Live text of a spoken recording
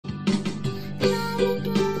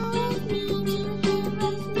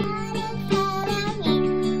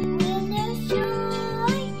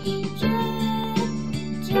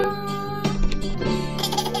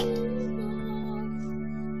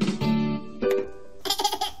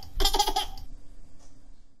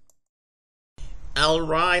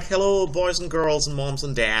Alright, hello boys and girls and moms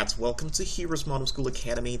and dads. Welcome to HeroesMart Homeschool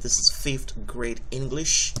Academy. This is 5th grade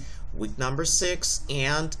English, week number 6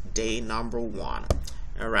 and day number 1.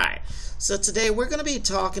 Alright, so today we're going to be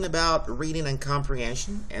talking about reading and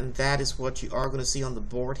comprehension, and that is what you are going to see on the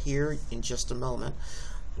board here in just a moment.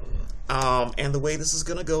 And the way this is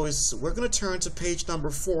going to go is we're going to turn to page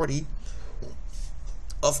number 40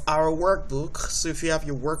 of our workbook. So if you have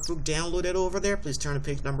your workbook downloaded over there, please turn to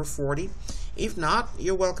page number 40. If not,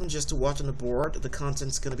 you're welcome just to watch on the board. The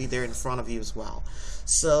content's going to be there in front of you as well.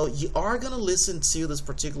 So you are going to listen to this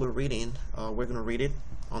particular reading. We're going to read it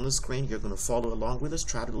on the screen. You're going to follow along with us,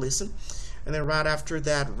 try to listen. And then right after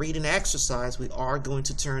that reading exercise, we are going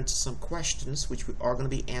to turn to some questions which we are going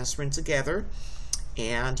to be answering together.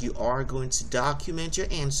 And you are going to document your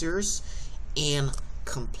answers in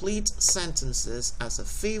complete sentences as a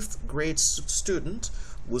 5th grade student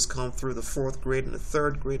who's come through the 4th grade and the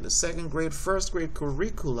 3rd grade and the 2nd grade, 1st grade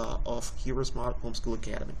curricula of HeroesMart Homeschool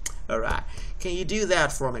Academy. Alright, can you do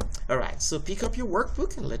that for me? Alright, so pick up your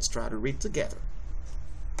workbook and let's try to read together.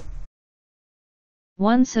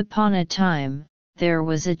 Once upon a time, there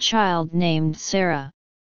was a child named Sarah.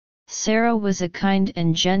 Sarah was a kind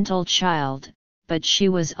and gentle child, but she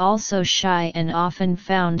was also shy and often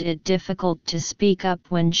found it difficult to speak up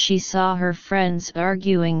when she saw her friends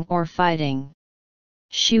arguing or fighting.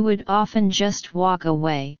 She would often just walk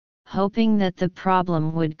away, hoping that the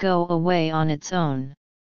problem would go away on its own.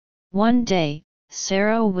 One day,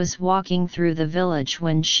 Sarah was walking through the village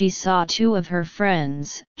when she saw two of her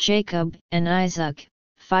friends, Jacob and Isaac,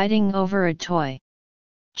 fighting over a toy.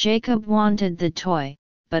 Jacob wanted the toy,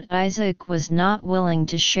 but Isaac was not willing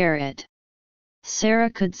to share it. Sarah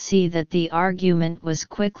could see that the argument was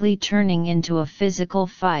quickly turning into a physical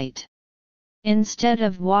fight. Instead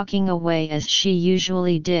of walking away as she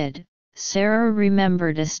usually did, Sarah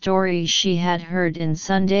remembered a story she had heard in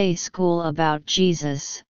Sunday school about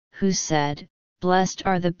Jesus, who said, "Blessed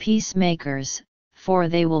are the peacemakers, for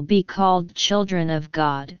they will be called children of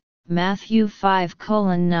God." Matthew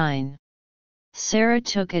 5:9. Sarah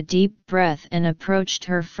took a deep breath and approached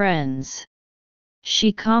her friends.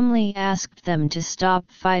 She calmly asked them to stop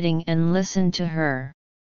fighting and listen to her.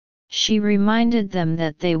 She reminded them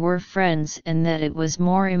that they were friends and that it was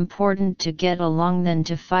more important to get along than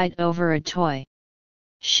to fight over a toy.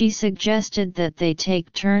 She suggested that they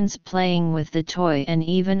take turns playing with the toy and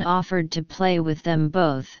even offered to play with them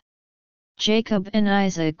both. Jacob and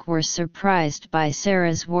Isaac were surprised by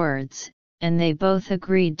Sarah's words, and they both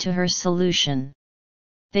agreed to her solution.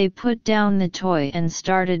 They put down the toy and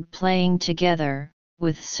started playing together,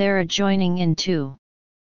 with Sarah joining in too.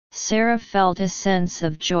 Sarah felt a sense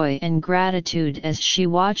of joy and gratitude as she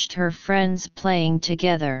watched her friends playing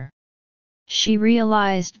together. She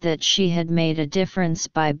realized that she had made a difference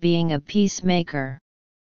by being a peacemaker.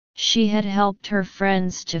 She had helped her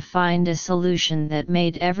friends to find a solution that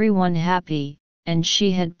made everyone happy, and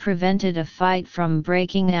she had prevented a fight from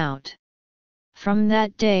breaking out. From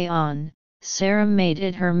that day on, Sarah made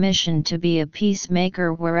it her mission to be a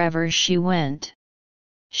peacemaker wherever she went.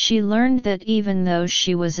 She learned that even though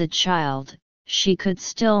she was a child, she could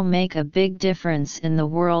still make a big difference in the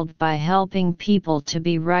world by helping people to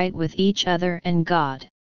be right with each other and God.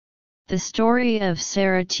 The story of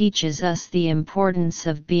Sarah teaches us the importance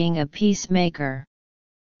of being a peacemaker.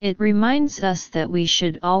 It reminds us that we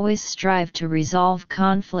should always strive to resolve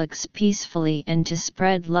conflicts peacefully and to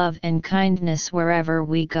spread love and kindness wherever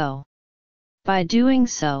we go. By doing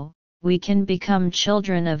so, we can become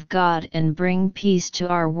children of God and bring peace to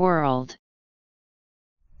our world.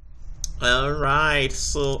 Alright,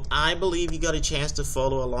 so I believe you got a chance to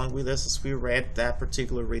follow along with us as we read that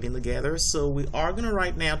particular reading together. So we are going to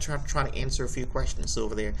right now try to answer a few questions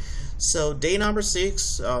over there. So day number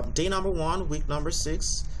 1, week number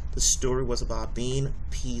 6, the story was about being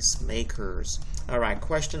peacemakers. Alright,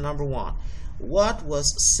 question number 1. What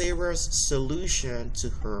was Sarah's solution to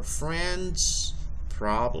her friend's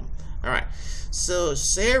problem? Alright, so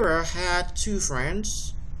Sarah had two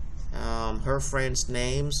friends. Her friends'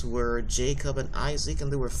 names were Jacob and Isaac,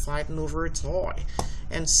 and they were fighting over a toy.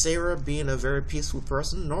 And Sarah, being a very peaceful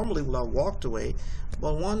person, normally would have walked away,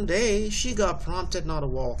 but one day she got prompted not to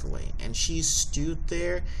walk away, and she stood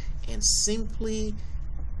there and simply,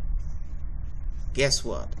 guess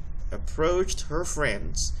what, approached her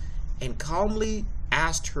friends and calmly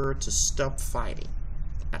asked her to stop fighting.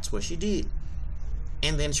 That's what she did.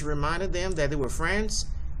 And then she reminded them that they were friends,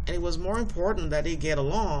 and it was more important that they get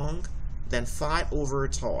along than fight over a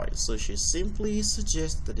toy. So she simply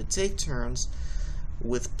suggested that they take turns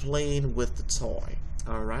with playing with the toy.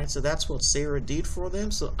 Alright, so that's what Sarah did for them.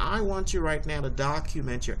 So I want you right now to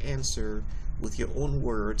document your answer with your own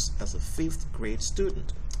words as a 5th grade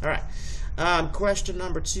student. All right. Question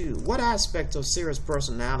number 2. What aspect of Sarah's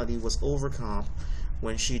personality was overcome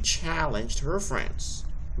when she challenged her friends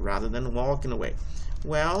rather than walking away?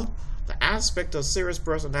 Well, the aspect of Sarah's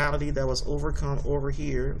personality that was overcome over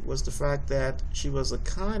here was the fact that she was a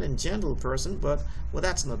kind and gentle person, but, well,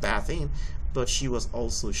 that's not a bad thing, but she was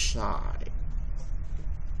also shy.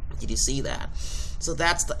 Did you see that? So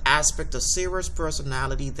that's the aspect of Sarah's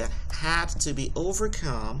personality that had to be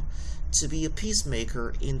overcome to be a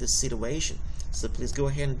peacemaker in this situation. So please go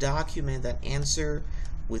ahead and document that answer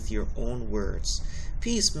with your own words.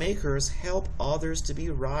 Peacemakers help others to be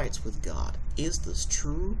right with God. Is this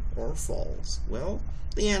true or false? Well,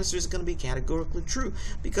 the answer is going to be categorically true,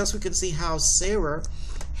 because we can see how Sarah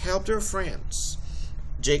helped her friends,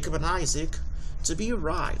 Jacob and Isaac, to be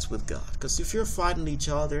right with God. Because if you're fighting each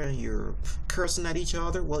other and you're cursing at each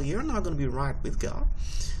other, well, you're not going to be right with God.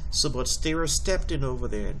 So, but Sarah stepped in over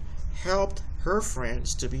there and helped her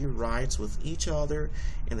friends to be right with each other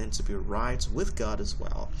and then to be right with God as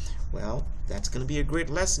well. Well, that's going to be a great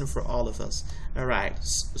lesson for all of us. All right,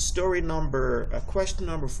 question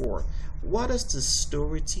number 4. What does the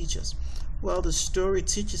story teach us? Well, the story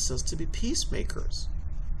teaches us to be peacemakers.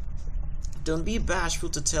 Don't be bashful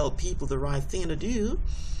to tell people the right thing to do,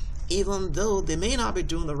 even though they may not be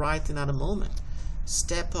doing the right thing at the moment.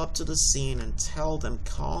 Step up to the scene and tell them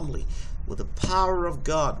calmly, with the power of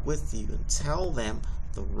God with you, and tell them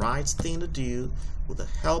the right thing to do. With the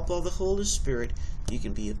help of the Holy Spirit, you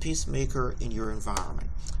can be a peacemaker in your environment.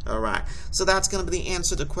 All right, so that's going to be the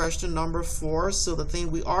answer to question number 4. So the thing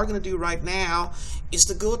we are going to do right now is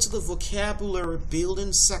to go to the vocabulary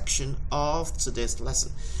building section of today's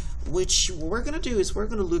lesson. Which what we're going to do is we're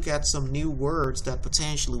going to look at some new words that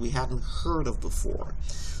potentially we hadn't heard of before.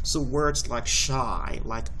 So words like shy,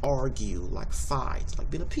 like argue, like fight, like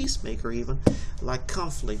being a peacemaker even, like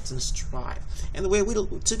conflict and strife. And the way we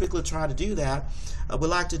typically try to do that, we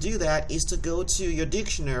like to do that is to go to your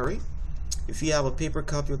dictionary. If you have a paper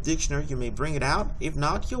copy of dictionary, you may bring it out. If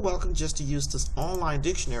not, you're welcome just to use this online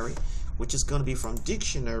dictionary, which is going to be from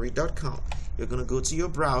dictionary.com. You're going to go to your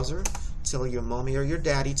browser, tell your mommy or your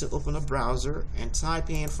daddy to open a browser and type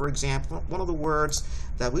in, for example, one of the words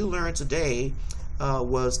that we learned today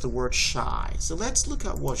was the word shy. So let's look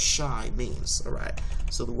at what shy means. All right,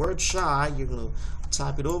 so the word shy, you're going to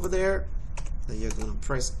type it over there, then you're going to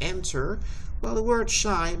press enter. Well, the word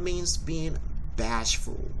shy means being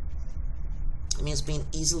bashful. It means being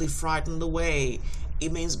easily frightened away.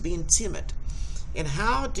 It means being timid. And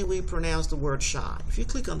how do we pronounce the word shy? If you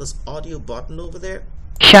click on this audio button over there,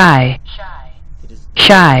 Shy. it is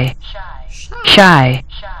Shy. Shy.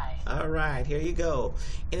 All right, here you go.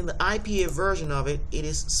 And in the IPA version of it, it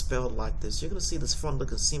is spelled like this. You're going to see this fun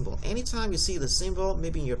looking symbol. Anytime you see the symbol,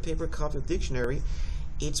 maybe in your paper copy of dictionary,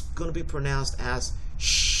 it's going to be pronounced as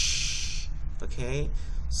shh. Okay,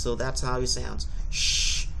 so that's how it sounds.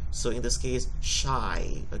 Shh. So in this case,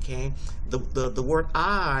 shy. Okay, the word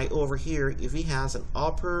I over here, if it has an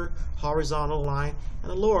upper horizontal line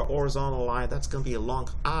and a lower horizontal line, that's going to be a long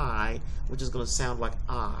I, which is going to sound like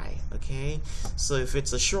I. Okay, so if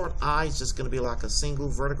it's a short I, it's just going to be like a single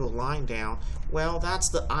vertical line down. Well, that's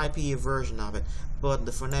the IPA version of it. But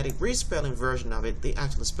the phonetic respelling version of it, they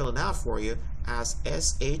actually spell it out for you as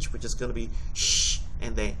SH, which is going to be shh,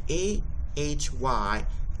 and then AHY.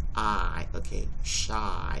 Okay,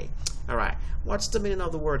 shy. All right, what's the meaning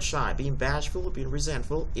of the word shy? Being bashful, being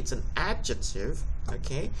resentful. It's an adjective.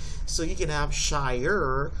 Okay, so you can have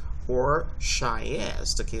shyer or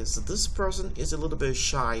shyest. Okay, so this person is a little bit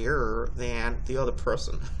shyer than the other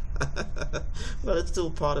person. Well, it's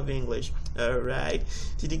still part of English. All right,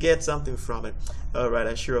 did you get something from it? All right,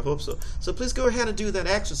 I sure hope so. So please go ahead and do that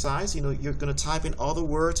exercise. You know, you're going to type in all the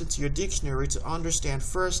words into your dictionary to understand,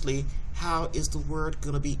 firstly, how is the word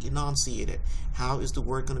going to be enunciated? How is the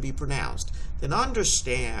word going to be pronounced? Then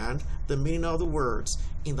understand the meaning of the words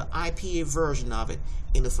in the IPA version of it,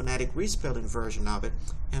 in the phonetic respelling version of it.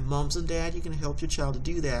 And moms and dad, you can help your child to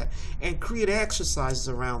do that and create exercises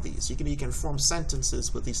around these. You can form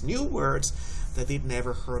sentences with these new words that they'd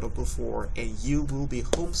never heard of before, and you will be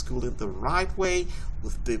homeschooling the right way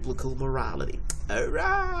with biblical morality. All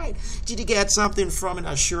right, did you get something from it?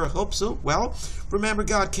 I sure hope so. Well, remember,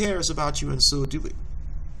 God cares about you, and so do we.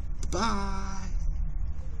 Bye.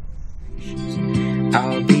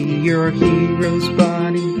 I'll be your hero's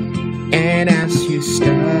buddy, and as you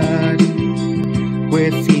study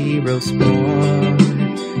with HeroesMart.